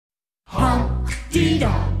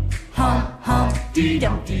dee-dum, hum, hum,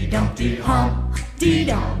 dee-dum, dee-dum, dee, hum,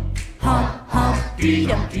 dee-dum, hum, hum,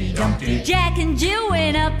 dee-dum, dee-dum, dee. Jack and Jill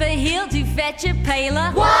went up a hill to fetch a pail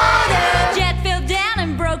of water. Jack fell down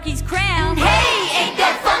and broke his crown. Hey, ain't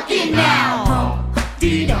that funky now? Hum,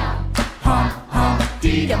 dee-dum, hum, hum,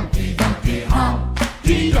 dee-dum, dee-dum, dee, hum,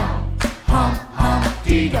 dee-dum, hum, hum,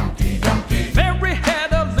 dee-dum, dee-dum, dee. Mary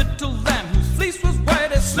had a little lamb whose fleece was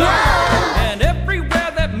white as snow. And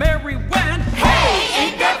everywhere that Mary went, hey,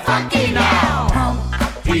 ain't that funky now? Hum,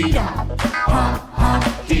 dee-dum, hum, hum,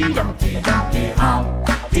 dee-dum, dee-dum, dee, hum,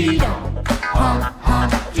 dee-dum, hum, hum,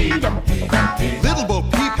 dee-dum, dee-dum, dee. Little Bo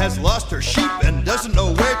Peep has lost her sheep and doesn't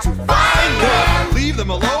know where to find them. Leave them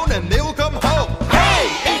alone and they will come home. Hey,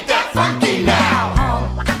 ain't that funky now?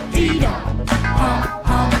 Hum, dee-dum, hum,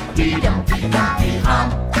 hum, dee-dum, dee-dum, dee, hum,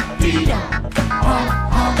 dee-dum, hum,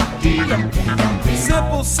 hum, dee-dum, dee-dum, dee.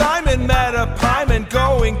 Simple Simon met a pieman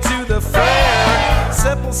going to the fair.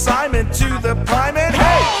 Simple Simon to the pieman,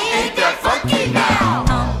 hey, Ain't that funky now?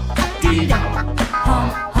 Hum, dee-dum, hum,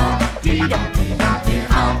 hum, dee-dum, dee-dum, dee,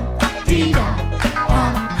 hum, dee-dum,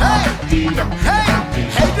 hum, hum, dee-dum, dee-dum, dee.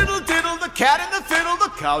 Hey diddle diddle, the cat and the fiddle, the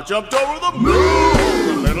cow jumped over the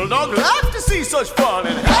moon. The little dog laughed to see such fun,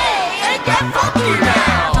 and hey, Ain't that funky now?